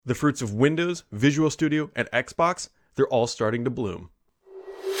The fruits of Windows, Visual Studio, and Xbox, they're all starting to bloom.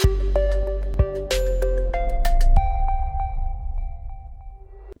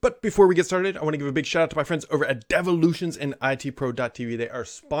 But before we get started, I want to give a big shout out to my friends over at Devolutions and ITPro.tv. They are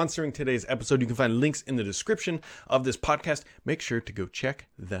sponsoring today's episode. You can find links in the description of this podcast. Make sure to go check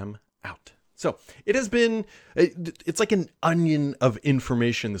them out. So it has been, it's like an onion of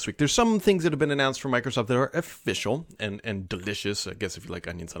information this week. There's some things that have been announced from Microsoft that are official and delicious. I guess if you like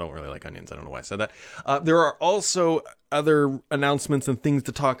onions, I don't really like onions. I don't know why I said that. There are also other announcements and things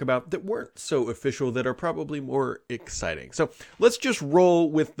to talk about that weren't so official that are probably more exciting. So let's just roll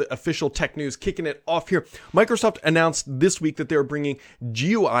with the official tech news, kicking it off here. Microsoft announced this week that they're bringing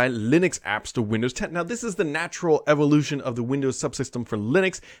GUI Linux apps to Windows 10. Now, this is the natural evolution of the Windows subsystem for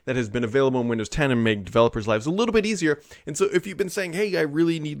Linux that has been available in Windows 10 and made developers' lives a little bit easier. And so if you've been saying, hey, I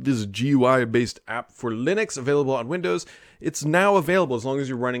really need this GUI-based app for Linux available on Windows, it's now available as long as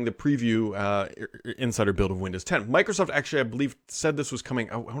you're running the preview insider build of Windows 10. Microsoft actually, I believe, said this was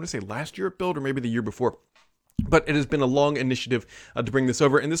coming, I want to say last year at build or maybe the year before. But it has been a long initiative to bring this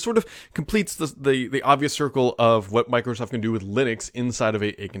over, and this sort of completes the obvious circle of what Microsoft can do with Linux inside of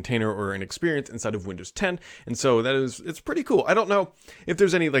a container or an experience inside of Windows 10. And so it's pretty cool. I don't know if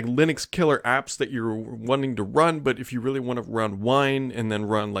there's any like Linux killer apps that you're wanting to run, but if you really want to run Wine and then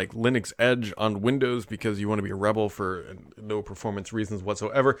run like Linux Edge on Windows because you want to be a rebel for no performance reasons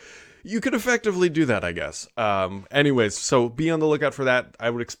whatsoever, you could effectively do that, I guess. Anyways, so be on the lookout for that. I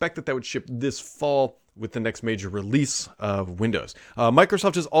would expect that would ship this fall with the next major release of Windows.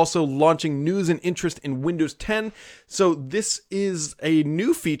 Microsoft is also launching news and interest in Windows 10. So this is a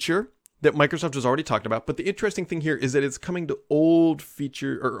new feature that Microsoft has already talked about, but the interesting thing here is that it's coming to old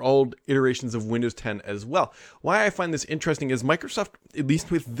iterations of Windows 10 as well. Why I find this interesting is Microsoft, at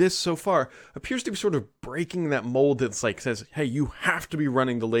least with this so far, appears to be sort of breaking that mold that's like says, hey, you have to be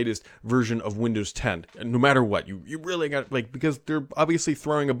running the latest version of Windows 10, no matter what. You really got, because they're obviously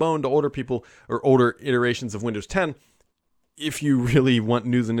throwing a bone to older people or older iterations of Windows 10. If you really want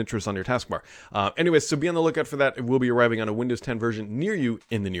news and interest on your taskbar. Anyways, so be on the lookout for that. It will be arriving on a Windows 10 version near you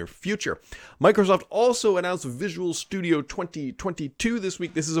in the near future. Microsoft also announced Visual Studio 2022 this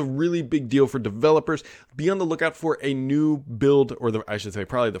week. This is a really big deal for developers. Be on the lookout for a new build, or I should say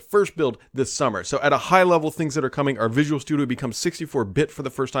probably the first build this summer. So at a high level, things that are coming are Visual Studio becomes 64-bit for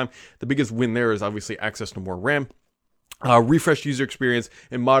the first time. The biggest win there is obviously access to more RAM. Refreshed user experience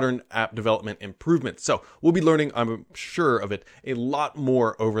and modern app development improvements. So we'll be learning, I'm sure of it, a lot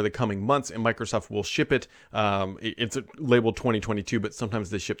more over the coming months, and Microsoft will ship it. It's labeled 2022, but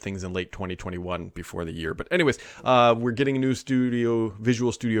sometimes they ship things in late 2021 before the year. But anyways, we're getting a new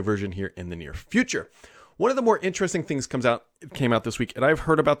Visual Studio version here in the near future. One of the more interesting things came out this week, and I've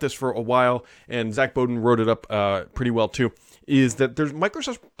heard about this for a while, and Zach Bowden wrote it up pretty well too, is that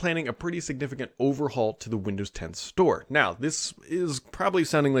Microsoft's planning a pretty significant overhaul to the Windows 10 store. Now, this is probably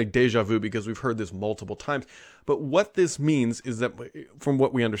sounding like deja vu because we've heard this multiple times, but what this means is that, from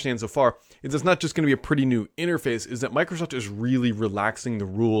what we understand so far, is it's not just going to be a pretty new interface, is that Microsoft is really relaxing the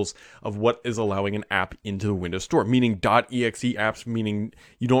rules of what is allowing an app into the Windows Store, meaning .exe apps, meaning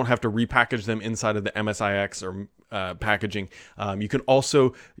you don't have to repackage them inside of the MSIX or packaging. You can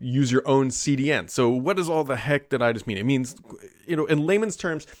also use your own CDN. So what is all the heck that I just mean? It means, in layman's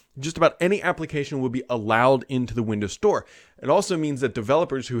terms, just about any application will be allowed into the Windows Store. It also means that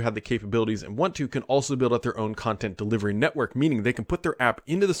developers who have the capabilities and want to can also build out their own content delivery network, meaning they can put their app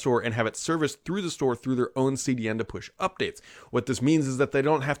into the store and have it serviced through the store through their own CDN to push updates. What this means is that they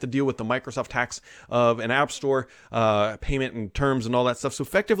don't have to deal with the Microsoft tax of an app store, payment and terms and all that stuff. So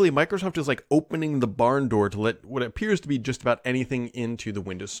effectively, Microsoft is like opening the barn door to let what appears to be just about anything into the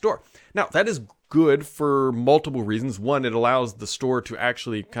Windows Store. Now, that is good for multiple reasons. One, it allows the store to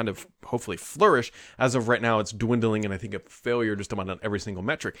actually kind of hopefully flourish. As of right now, it's dwindling, and I think a failure just about on every single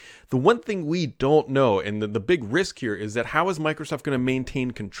metric. The one thing we don't know, and the big risk here, is that how is Microsoft going to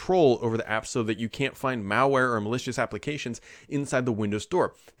maintain control over the app so that you can't find malware or malicious applications inside the Windows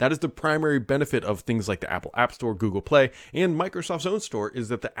Store? That is the primary benefit of things like the Apple App Store, Google Play, and Microsoft's own store, is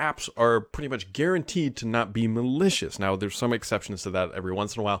that the apps are pretty much guaranteed to not be malicious. Now, there's some exceptions to that every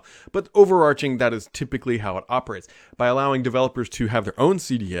once in a while, but overarching, that is typically how it operates. By allowing developers to have their own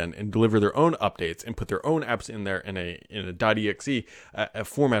CDN and deliver their own updates and put their own apps in there in a .exe a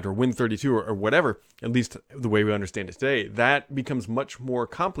format or Win32 or whatever, at least the way we understand it today, that becomes much more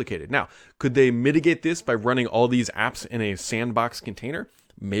complicated. Now, could they mitigate this by running all these apps in a sandbox container?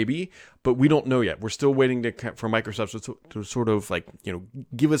 Maybe, but we don't know yet. We're still waiting for Microsoft to sort of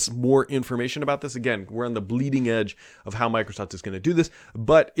give us more information about this. Again, we're on the bleeding edge of how Microsoft is going to do this,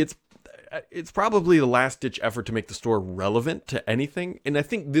 but it's probably the last-ditch effort to make the store relevant to anything, and I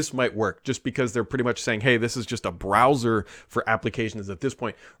think this might work just because they're pretty much saying, hey, this is just a browser for applications at this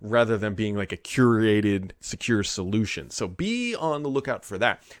point, rather than being like a curated, secure solution. So be on the lookout for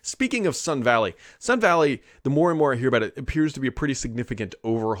that. Speaking of Sun Valley, the more and more I hear about it, appears to be a pretty significant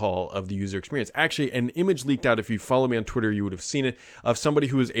overhaul of the user experience. Actually, an image leaked out, if you follow me on Twitter, you would have seen it, of somebody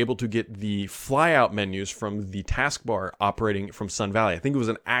who was able to get the flyout menus from the taskbar operating from Sun Valley. I think it was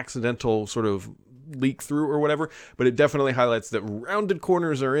an accidental sort of leak through or whatever, but it definitely highlights that rounded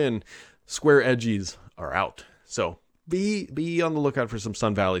corners are in, square edges are out. So be on the lookout for some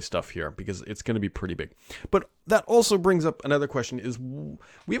Sun Valley stuff here, because it's going to be pretty big. But that also brings up another question: is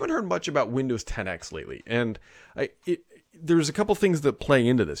we haven't heard much about Windows 10X lately, and there's a couple things that play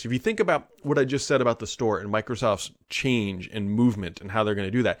into this. If you think about what I just said about the store and Microsoft's change and movement and how they're going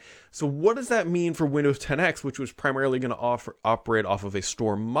to do that, so what does that mean for Windows 10X, which was primarily going to operate off of a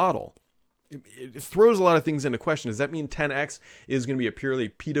store model? It throws a lot of things into question. Does that mean 10X is going to be a purely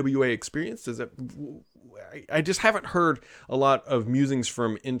PWA experience? I just haven't heard a lot of musings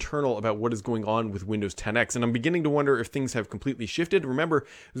from internal about what is going on with Windows 10X, and I'm beginning to wonder if things have completely shifted. Remember,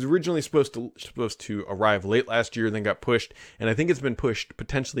 it was originally supposed to arrive late last year, then got pushed, and I think it's been pushed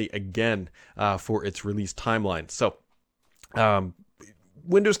potentially again for its release timeline. So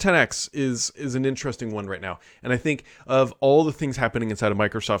Windows 10X is an interesting one right now, and I think of all the things happening inside of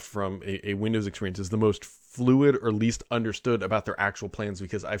Microsoft from a Windows experience is the most fluid or least understood about their actual plans,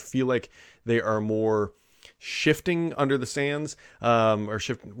 because I feel like they are more shifting under the sands, or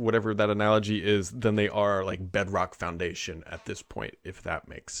shift, whatever that analogy is, than they are like bedrock foundation at this point, if that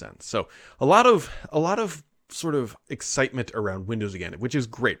makes sense. So a lot of sort of excitement around Windows again, which is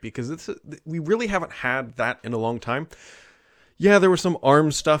great, because we really haven't had that in a long time. Yeah, there was some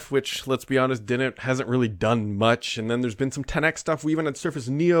ARM stuff, which, let's be honest, hasn't really done much. And then there's been some 10X stuff. We even had Surface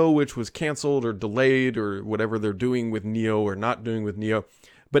Neo, which was canceled or delayed, or whatever they're doing with Neo or not doing with Neo.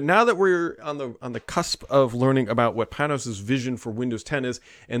 But now that we're on the cusp of learning about what Panos' vision for Windows 10 is,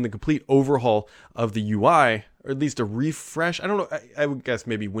 and the complete overhaul of the UI, or at least a refresh, I don't know, I would guess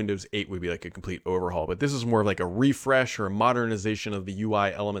maybe Windows 8 would be like a complete overhaul, but this is more of like a refresh or a modernization of the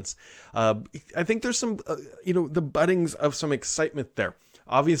UI elements. I think there's some, the buddings of some excitement there.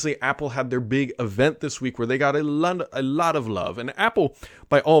 Obviously, Apple had their big event this week where they got a lot of love, and Apple,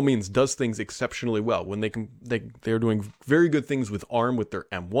 by all means, does things exceptionally well. When they're doing very good things with ARM with their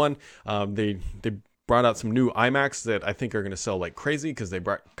M1. They brought out some new iMacs that I think are going to sell like crazy because they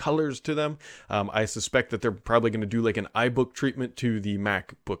brought colors to them. I suspect that they're probably going to do like an iBook treatment to the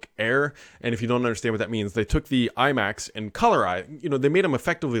MacBook Air. And if you don't understand what that means, they took the iMacs and they made them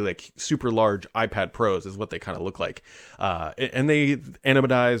effectively like super large iPad Pros is what they kind of look like. And they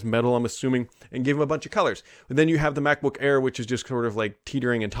anodized metal, I'm assuming, and gave them a bunch of colors. And then you have the MacBook Air, which is just sort of like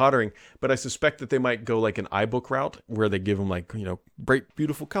teetering and tottering. But I suspect that they might go like an iBook route where they give them like, bright,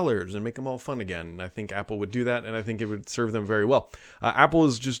 beautiful colors and make them all fun again. And I think Apple would do that, and I think it would serve them very well. Apple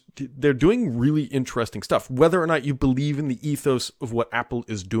is they're doing really interesting stuff. Whether or not you believe in the ethos of what Apple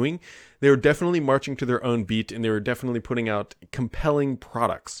is doing, they're definitely marching to their own beat, and they're definitely putting out compelling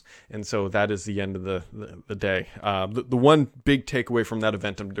products. And so that is the end of the day. The one big takeaway from that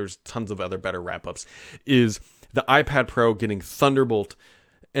event, and there's tons of other better wrap-ups, is the iPad Pro getting Thunderbolt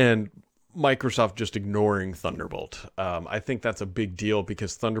and Microsoft just ignoring Thunderbolt. I think that's a big deal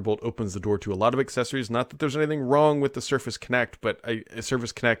because Thunderbolt opens the door to a lot of accessories. Not that there's anything wrong with the Surface Connect, but a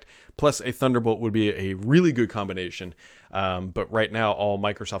Surface Connect plus a Thunderbolt would be a really good combination. But right now, all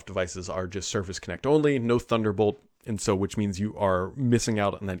Microsoft devices are just Surface Connect only, no Thunderbolt. And so, which means you are missing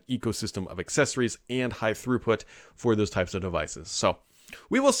out on that ecosystem of accessories and high throughput for those types of devices. So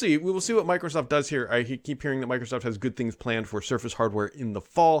we will see. We will see what Microsoft does here. I keep hearing that Microsoft has good things planned for Surface hardware in the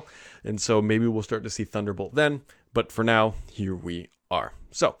fall, and so maybe we'll start to see Thunderbolt then. But for now, here we are.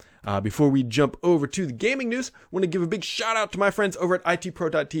 So, before we jump over to the gaming news, I want to give a big shout out to my friends over at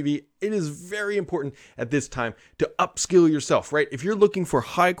itpro.tv. It is very important at this time to upskill yourself, right? If you're looking for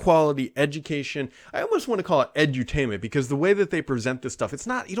high quality education, I almost want to call it edutainment, because the way that they present this stuff,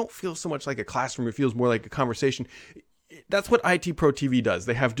 you don't feel so much like a classroom. It feels more like a conversation. That's what IT Pro TV does.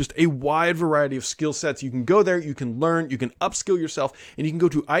 They have just a wide variety of skill sets. You can go there, you can learn, you can upskill yourself, and you can go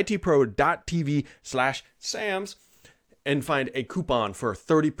to itpro.tv/Sams and find a coupon for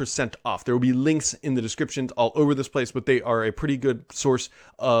 30% off. There will be links in the descriptions all over this place, but they are a pretty good source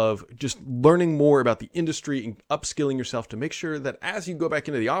of just learning more about the industry and upskilling yourself to make sure that as you go back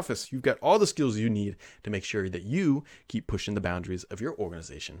into the office, you've got all the skills you need to make sure that you keep pushing the boundaries of your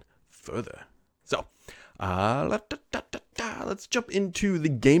organization further. So, let's jump into the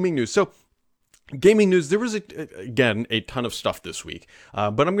gaming news. So, Gaming news, there was, again, a ton of stuff this week,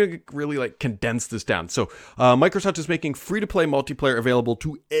 but I'm going to really condense this down. So Microsoft is making free-to-play multiplayer available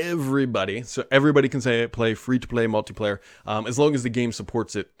to everybody, so everybody can play free-to-play multiplayer as long as the game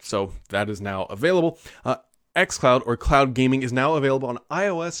supports it, so that is now available. xCloud, or cloud gaming, is now available on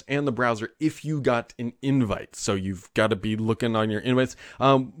iOS and the browser if you got an invite. So you've got to be looking on your invites,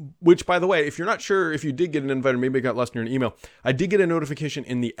 which, by the way, if you're not sure if you did get an invite or maybe it got lost in your email, I did get a notification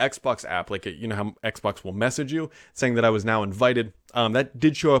in the Xbox app, you know how Xbox will message you saying that I was now invited. That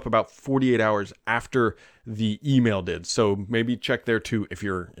did show up about 48 hours after the email did. So maybe check there too if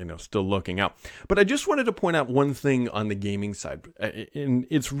you're still looking out. But I just wanted to point out one thing on the gaming side. And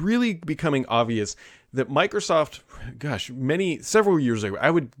it's really becoming obvious that Microsoft, several years ago,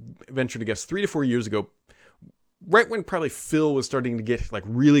 I would venture to guess 3 to 4 years ago, right when probably Phil was starting to get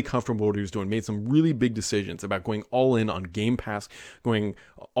really comfortable with what he was doing, made some really big decisions about going all in on Game Pass, going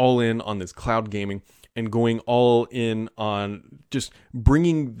all in on this cloud gaming, and going all in on just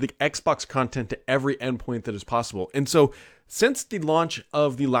bringing the Xbox content to every endpoint that is possible. And so since the launch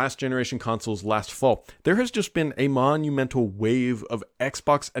of the last generation consoles last fall, there has just been a monumental wave of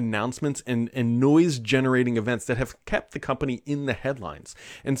Xbox announcements and noise generating events that have kept the company in the headlines.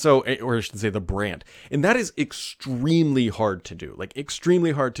 And so, or I should say the brand. And that is extremely hard to do,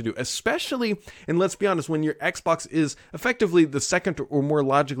 especially, and let's be honest, when your Xbox is effectively the second or more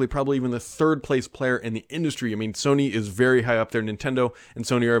logically, probably even the third place player in the industry. I mean, Sony is very high up there. Nintendo and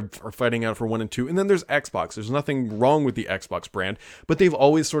Sony are fighting out for 1 and 2. And then there's Xbox. There's nothing wrong with the Xbox brand, but they've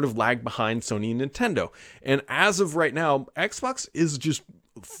always sort of lagged behind Sony and Nintendo. And as of right now, Xbox is just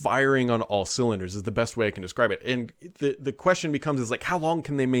firing on all cylinders is the best way I can describe it. And the question becomes how long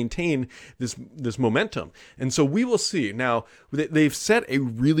can they maintain this momentum? And so we will see. Now, they've set a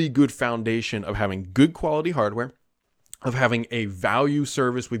really good foundation of having good quality hardware, of having a value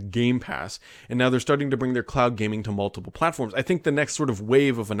service with Game Pass, and now they're starting to bring their cloud gaming to multiple platforms. I think the next sort of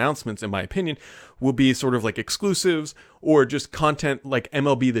wave of announcements, in my opinion, will be sort of exclusives or just content like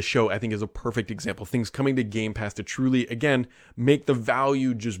MLB The Show, I think is a perfect example. Things coming to Game Pass to truly, again, make the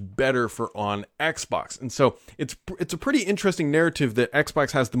value just better for on Xbox. And so it's a pretty interesting narrative that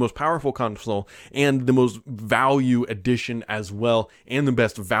Xbox has the most powerful console and the most value addition as well, and the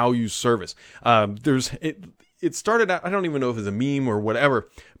best value service. It started out, I don't even know if it's a meme or whatever,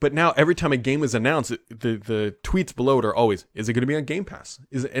 but now every time a game is announced, the tweets below it are always, is it going to be on Game Pass?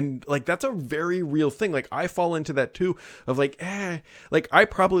 That's a very real thing. I fall into that too, of I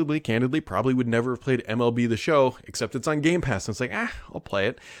candidly would never have played MLB The Show, except it's on Game Pass. And it's I'll play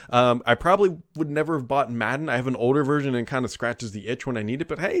it. I probably would never have bought Madden. I have an older version and it kind of scratches the itch when I need it,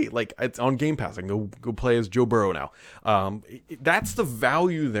 but hey, it's on Game Pass. I can go play as Joe Burrow now. That's the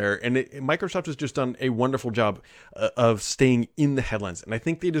value there. And Microsoft has just done a wonderful job of staying in the headlines, and I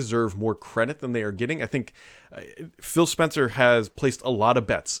think they deserve more credit than they are getting. I think Phil Spencer has placed a lot of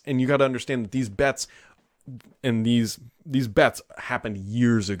bets, and you got to understand that these bets happened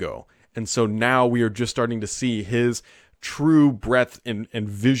years ago, and so now we are just starting to see his true breadth and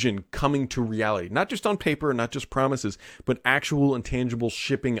vision coming to reality, not just on paper, not just promises, but actual and tangible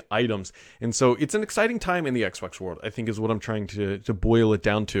shipping items. And so it's an exciting time in the Xbox world, I think, is what I'm trying to boil it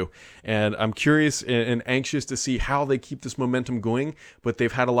down to. And I'm curious and anxious to see how they keep this momentum going, but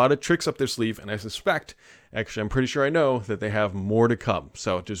they've had a lot of tricks up their sleeve, and I suspect, actually, I'm pretty sure I know that they have more to come.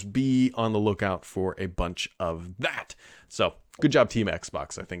 So just be on the lookout for a bunch of that. So good job, Team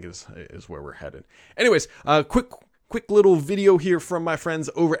Xbox, I think is where we're headed. Anyways, quick little video here from my friends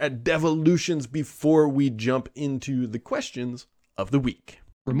over at Devolutions before we jump into the questions of the week.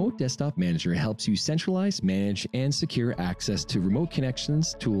 Remote Desktop Manager helps you centralize, manage, and secure access to remote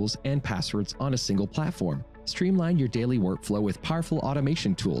connections, tools, and passwords on a single platform. Streamline your daily workflow with powerful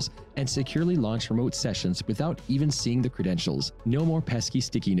automation tools and securely launch remote sessions without even seeing the credentials. No more pesky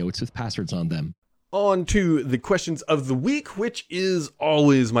sticky notes with passwords on them. On to the questions of the week, which is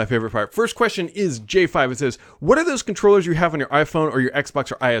always my favorite part. First question is J5. It says, what are those controllers you have on your iPhone or your Xbox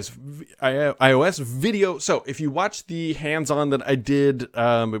or iOS video? So if you watch the hands-on that I did,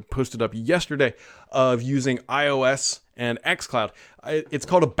 posted up yesterday, of using iOS and xCloud, it's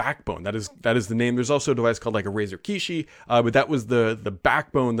called a Backbone. That is the name. There's also a device called a Razer Kishi, but that was the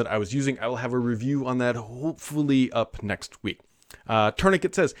Backbone that I was using. I will have a review on that hopefully up next week.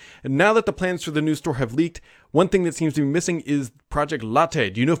 Tourniquet says, now that the plans for the new store have leaked, one thing that seems to be missing is Project Latte.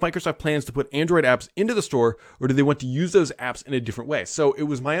 Do you know if Microsoft plans to put Android apps into the store, or do they want to use those apps in a different way? So it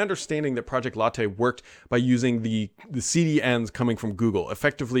was my understanding that Project Latte worked by using the CDNs coming from Google.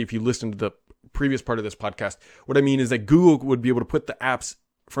 Effectively, if you listen to the previous part of this podcast, what I mean is that Google would be able to put the apps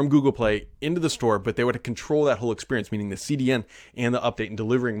from Google Play into the store, but they would control that whole experience, meaning the CDN and the update and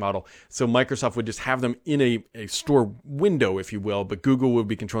delivering model. So Microsoft would just have them in a store window, if you will, but Google would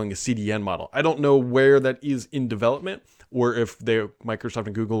be controlling the CDN model. I don't know where that is in development, or if Microsoft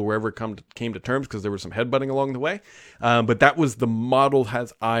and Google, wherever came to terms, because there was some headbutting along the way. But that was the model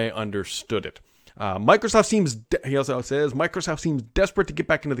as I understood it. Microsoft seems desperate to get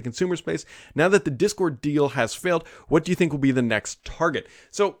back into the consumer space. Now that the Discord deal has failed, what do you think will be the next target?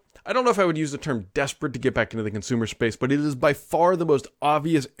 So I don't know if I would use the term desperate to get back into the consumer space, but it is by far the most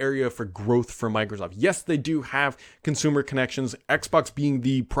obvious area for growth for Microsoft. Yes, they do have consumer connections, Xbox being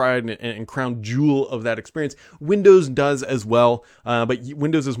the pride and crown jewel of that experience. Windows does as well, but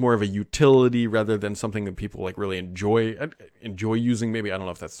Windows is more of a utility rather than something that people like really enjoy using. Maybe, I don't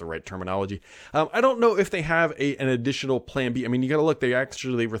know if that's the right terminology. I don't know if they have an additional plan B. I mean, you got to look, they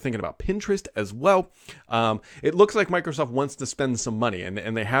actually were thinking about Pinterest as well. It looks like Microsoft wants to spend some money, and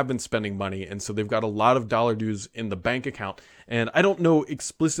they have been spending money, and so they've got a lot of dollar dues in the bank account. And I don't know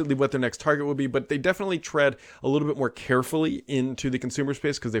explicitly what their next target will be, but they definitely tread a little bit more carefully into the consumer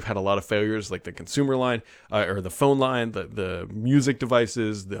space because they've had a lot of failures, like the consumer line or the phone line, the music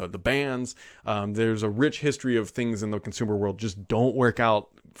devices, the bands. There's a rich history of things in the consumer world just don't work out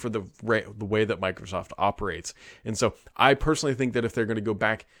for the way that Microsoft operates. And so I personally think that if they're going to go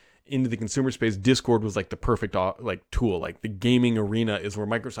back into the consumer space, Discord was like the perfect tool. Like the gaming arena is where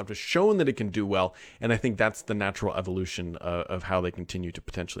Microsoft has shown that it can do well, and I think that's the natural evolution of how they continue to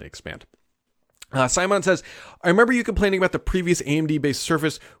potentially expand. Simon says, I remember you complaining about the previous AMD-based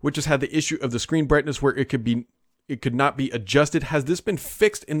Surface, which has had the issue of the screen brightness where it could not be adjusted. Has this been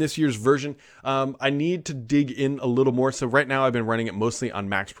fixed in this year's version? I need to dig in a little more. So right now I've been running it mostly on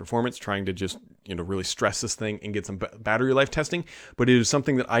max performance, trying to just really stress this thing and get some battery life testing. But it is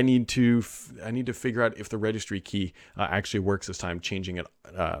something that I need to figure out if the registry key actually works this time, changing it,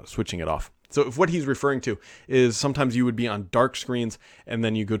 switching it off. So if what he's referring to is sometimes you would be on dark screens and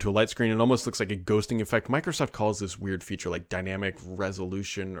then you go to a light screen, it almost looks like a ghosting effect. Microsoft calls this weird feature like dynamic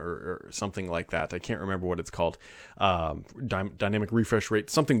resolution or something like that. I can't remember what it's called. Dynamic refresh rate,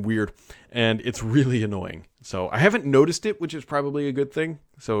 something weird. And it's really annoying. So I haven't noticed it, which is probably a good thing.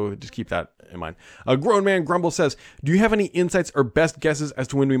 So just keep that in mind. A Grown Man Grumble says, do you have any insights or best guesses as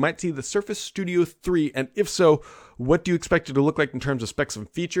to when we might see the Surface Studio 3? And if so, what do you expect it to look like in terms of specs and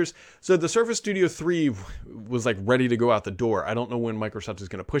features? So the Surface Studio 3 was like ready to go out the door. I don't know when Microsoft is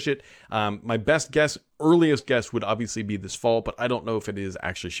going to push it. My best guess, earliest guess would obviously be this fall, but I don't know if it is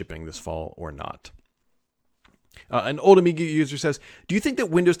actually shipping this fall or not. An old Amiga user says, do you think that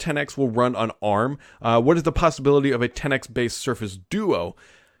Windows 10X will run on ARM? What is the possibility of a 10X based Surface Duo?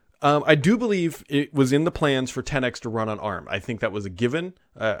 I do believe it was in the plans for 10X to run on ARM. I think that was a given,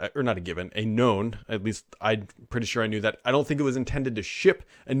 or not a given, a known. At least I'm pretty sure I knew that. I don't think it was intended to ship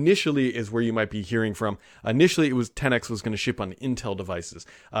initially, is where you might be hearing from. Initially, it was 10X was going to ship on Intel devices.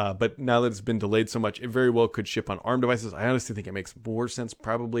 But now that it's been delayed so much, it very well could ship on ARM devices. I honestly think it makes more sense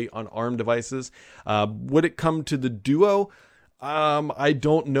probably on ARM devices. Would it come to the Duo? I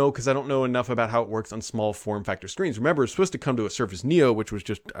don't know, because I don't know enough about how it works on small form factor screens. Remember, it's supposed to come to a Surface Neo, which was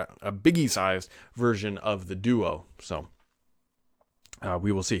just a biggie sized version of the Duo. So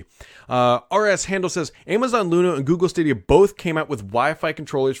we will see. RS Handle says, Amazon Luna and Google Stadia both came out with Wi-Fi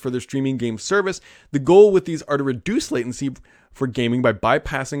controllers for their streaming game service. The goal with these are to reduce latency for gaming by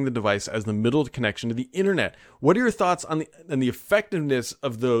bypassing the device as the middle connection to the internet. What are your thoughts on the effectiveness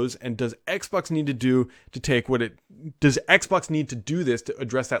of those, and does Xbox need to do this to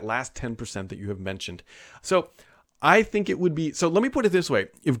address that last 10% that you have mentioned? So I think it would be, so let me put it this way.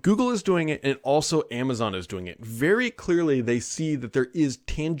 If Google is doing it and also Amazon is doing it, very clearly they see that there is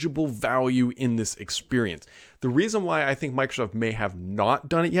tangible value in this experience. The reason why I think Microsoft may have not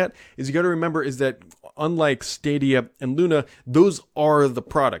done it yet is you got to remember is that unlike Stadia and Luna, those are the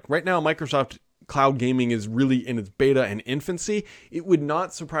product. Right now, Microsoft cloud gaming is really in its beta and infancy. It would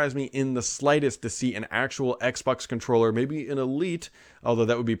not surprise me in the slightest to see an actual Xbox controller, maybe an Elite, although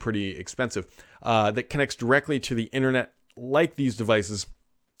that would be pretty expensive, that connects directly to the internet like these devices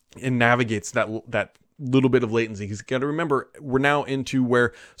and navigates that little bit of latency. Because you got to remember, we're now into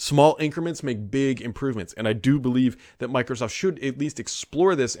where small increments make big improvements. And I do believe that Microsoft should at least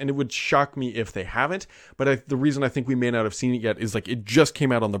explore this, and it would shock me if they haven't. But the reason I think we may not have seen it yet is like it just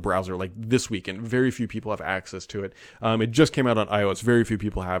came out on the browser like this week, and very few people have access to it. It just came out on iOS. Very few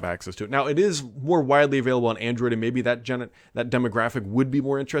people have access to it. Now, it is more widely available on Android, and maybe that demographic would be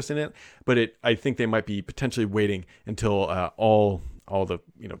more interested in it. But I think they might be potentially waiting until all the,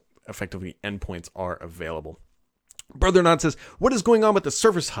 effectively endpoints are available. Brother Nod says, what is going on with the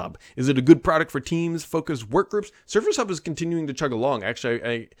Surface Hub? Is it a good product for teams, focused work groups? Surface Hub is continuing to chug along.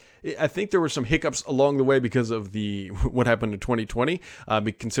 Actually, I think there were some hiccups along the way because of what happened in 2020,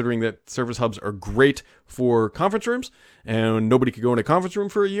 considering that Surface Hubs are great for conference rooms, and nobody could go in a conference room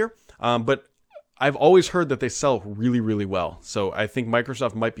for a year. But I've always heard that they sell really, really well. So I think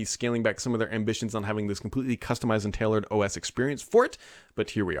Microsoft might be scaling back some of their ambitions on having this completely customized and tailored OS experience for it.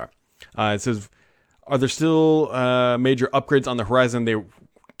 But here we are. It says, are there still major upgrades on the horizon? They're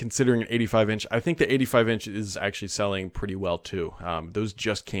considering an 85-inch. I think the 85-inch is actually selling pretty well too. Those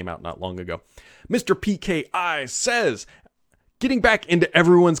just came out not long ago. Mr. PKI says, getting back into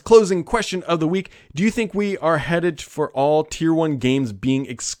everyone's closing question of the week, do you think we are headed for all Tier 1 games being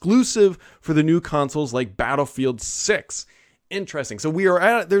exclusive for the new consoles like Battlefield 6? Interesting. So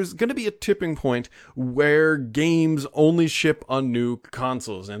there's going to be a tipping point where games only ship on new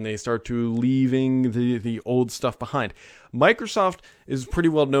consoles and they start to leaving the old stuff behind. Microsoft is pretty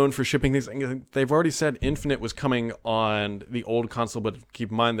well known for shipping things. They've already said Infinite was coming on the old console, but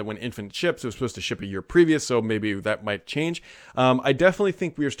keep in mind that when Infinite ships, it was supposed to ship a year previous, so maybe that might change. I definitely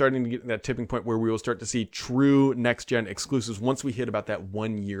think we are starting to get that tipping point where we will start to see true next-gen exclusives once we hit about that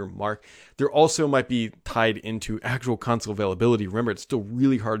 1 year mark. There also might be tied into actual console availability. Remember, it's still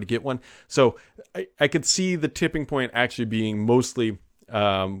really hard to get one. So I could see the tipping point actually being mostly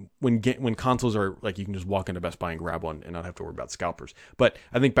when consoles are like you can just walk into Best Buy and grab one and not have to worry about scalpers. But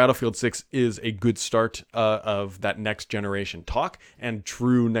I think Battlefield 6 is a good start of that next generation talk and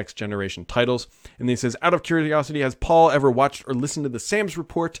true next generation titles. And he says, out of curiosity, has Paul ever watched or listened to the Sam's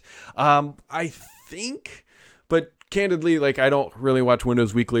Report? I think, but candidly, like I don't really watch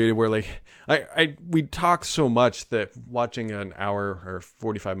Windows Weekly where like we talk so much that watching an hour or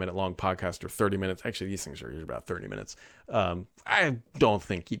 45-minute long podcast or 30 minutes, actually these things are usually about 30 minutes. I don't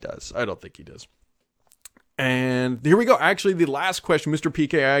think he does. And here we go. Actually, the last question, Mr.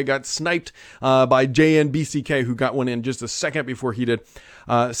 PKI got sniped by JNBCK, who got one in just a second before he did.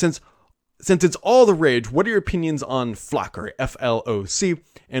 Since it's all the rage, what are your opinions on FLoC, or FLOC?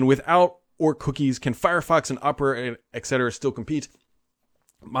 And without or cookies, can Firefox and Opera, etc. still compete?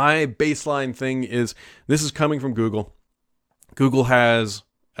 My baseline thing is this is coming from Google. Google has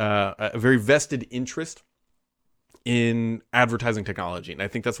a very vested interest in advertising technology. And I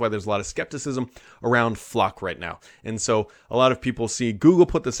think that's why there's a lot of skepticism around FLoC right now. And so a lot of people see Google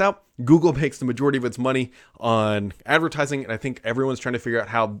put this out. Google makes the majority of its money on advertising. And I think everyone's trying to figure out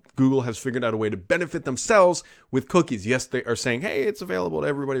how Google has figured out a way to benefit themselves with cookies. Yes, they are saying, hey, it's available to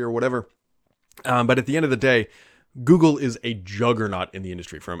everybody or whatever. But at the end of the day, Google is a juggernaut in the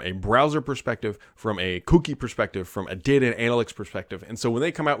industry from a browser perspective, from a cookie perspective, from a data and analytics perspective. And so when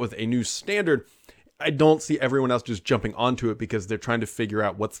they come out with a new standard, I don't see everyone else just jumping onto it because they're trying to figure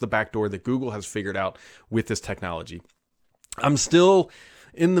out what's the backdoor that Google has figured out with this technology. I'm still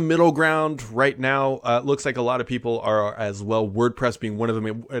in the middle ground right now. Looks like a lot of people are as well, WordPress being one of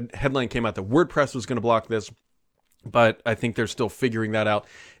them. A headline came out that WordPress was going to block this, but I think they're still figuring that out.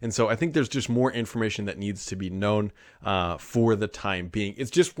 And so I think there's just more information that needs to be known for the time being.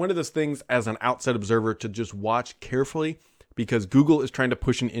 It's just one of those things as an outside observer to just watch carefully, because Google is trying to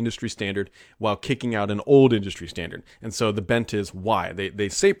push an industry standard while kicking out an old industry standard. And so the bent is why. They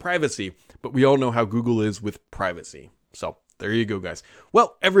say privacy, but we all know how Google is with privacy. So there you go, guys.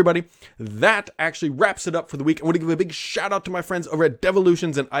 Well, everybody, that actually wraps it up for the week. I want to give a big shout out to my friends over at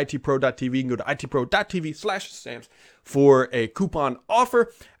Devolutions and itpro.tv. You can go to itpro.tv/Sams for a coupon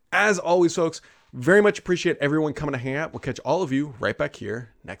offer. As always, folks, very much appreciate everyone coming to hang out. We'll catch all of you right back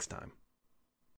here next time.